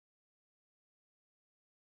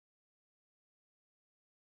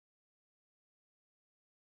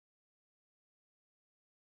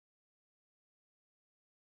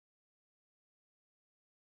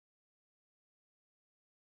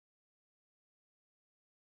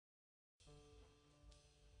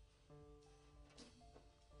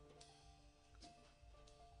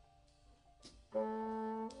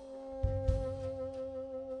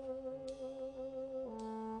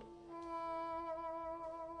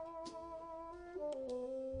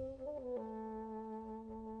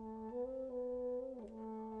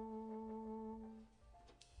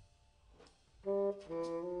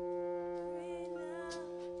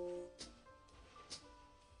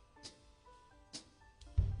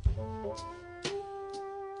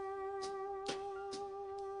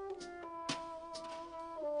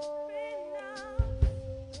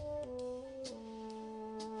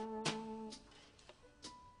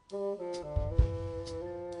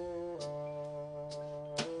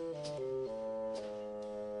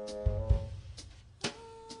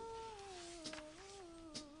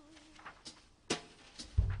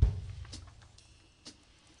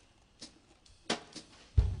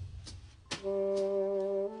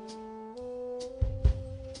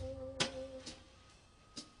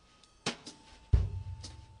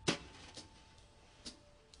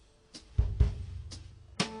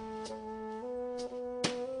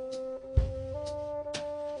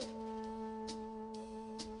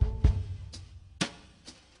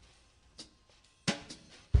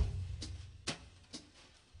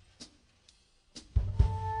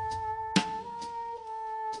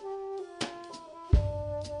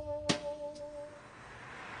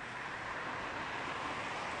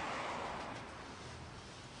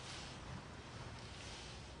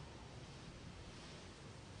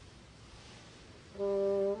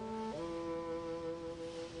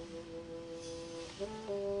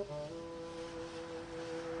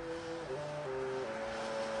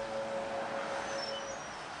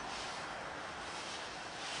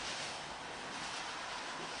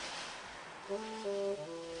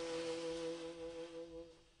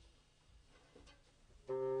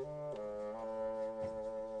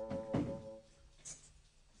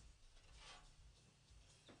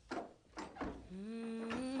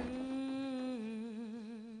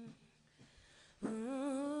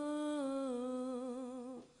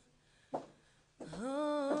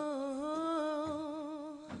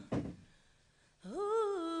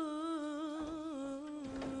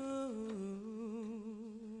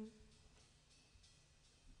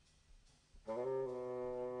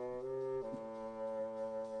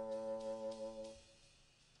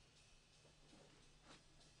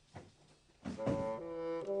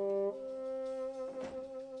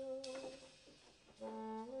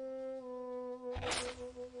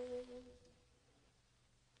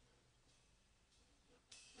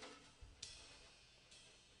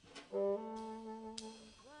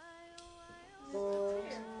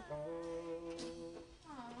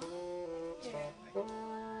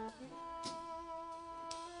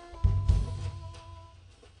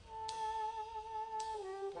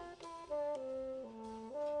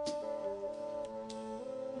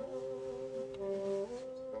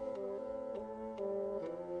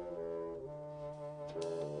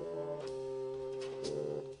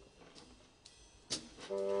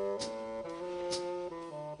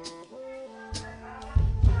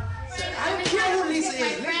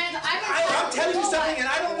I'm telling you something and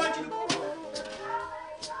I don't want you to...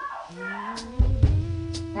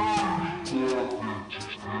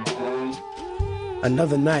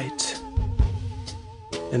 Another night,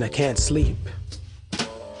 and I can't sleep.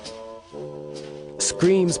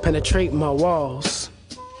 Screams penetrate my walls.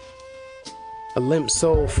 A limp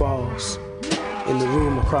soul falls in the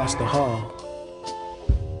room across the hall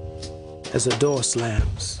as a door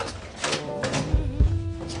slams.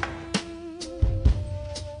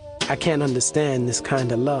 I can't understand this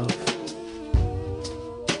kind of love.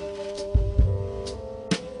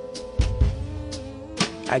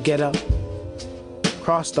 I get up,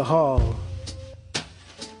 cross the hall,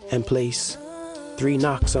 and place 3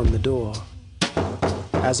 knocks on the door,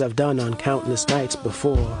 as I've done on countless nights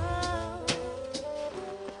before.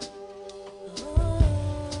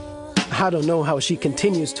 I don't know how she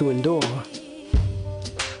continues to endure.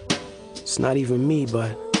 It's not even me,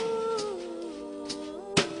 but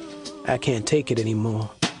I can't take it anymore.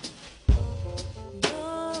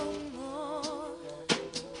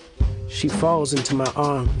 She falls into my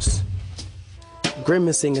arms,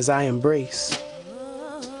 grimacing as I embrace.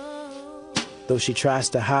 Though she tries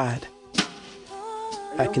to hide,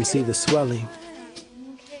 I can see the swelling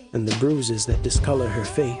and the bruises that discolor her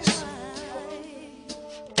face.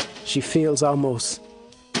 She feels almost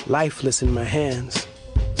lifeless in my hands,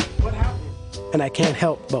 and I can't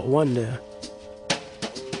help but wonder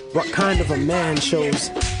what kind of a man shows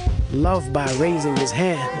love by raising his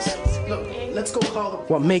hands. Look, let's go call them.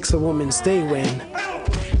 What makes a woman stay when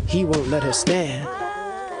he won't let her stand?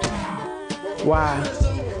 Why,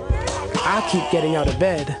 I keep getting out of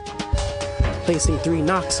bed, placing 3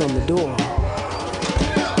 knocks on the door.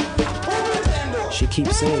 She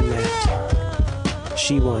keeps saying that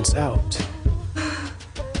she wants out,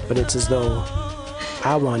 but it's as though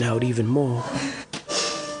I want out even more.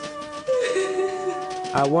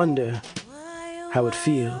 I wonder how it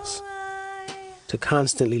feels to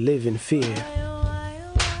constantly live in fear.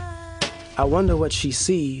 I wonder what she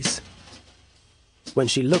sees when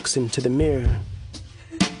she looks into the mirror.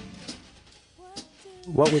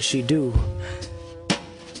 What would she do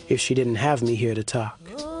if she didn't have me here to talk?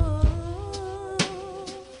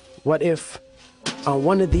 What if on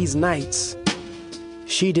one of these nights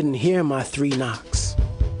she didn't hear my 3 knocks?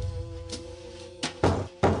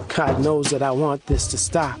 God knows that I want this to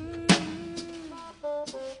stop.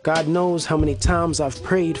 God knows how many times I've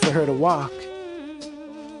prayed for her to walk.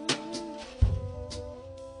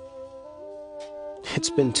 It's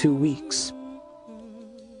been 2 weeks.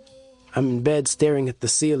 I'm in bed staring at the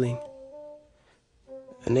ceiling,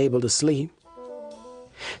 unable to sleep.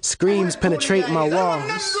 Screams penetrate my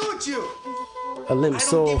walls. A limp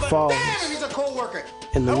soul falls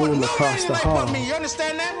in the room across the hall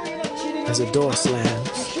as a door slams.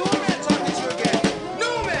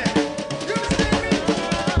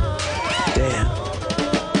 Damn.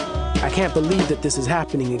 I can't believe that this is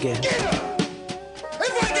happening again.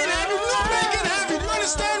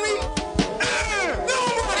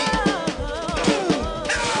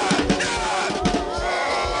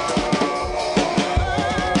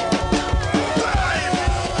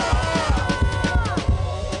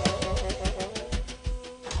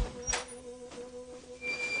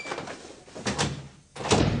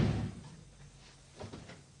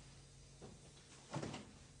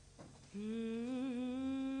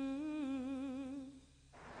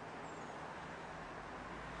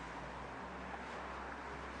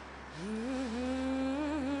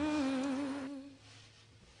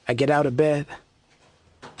 I get out of bed,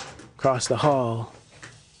 cross the hall,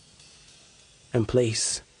 and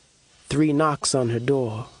place 3 knocks on her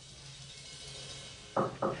door.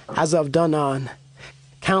 As I've done on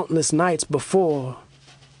countless nights before,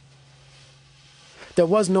 there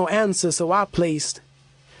was no answer, so I placed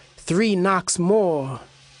 3 knocks more.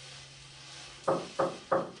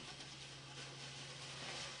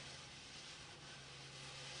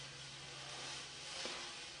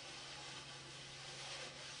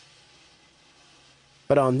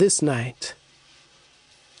 But on this night,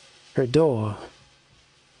 her door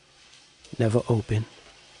never opened.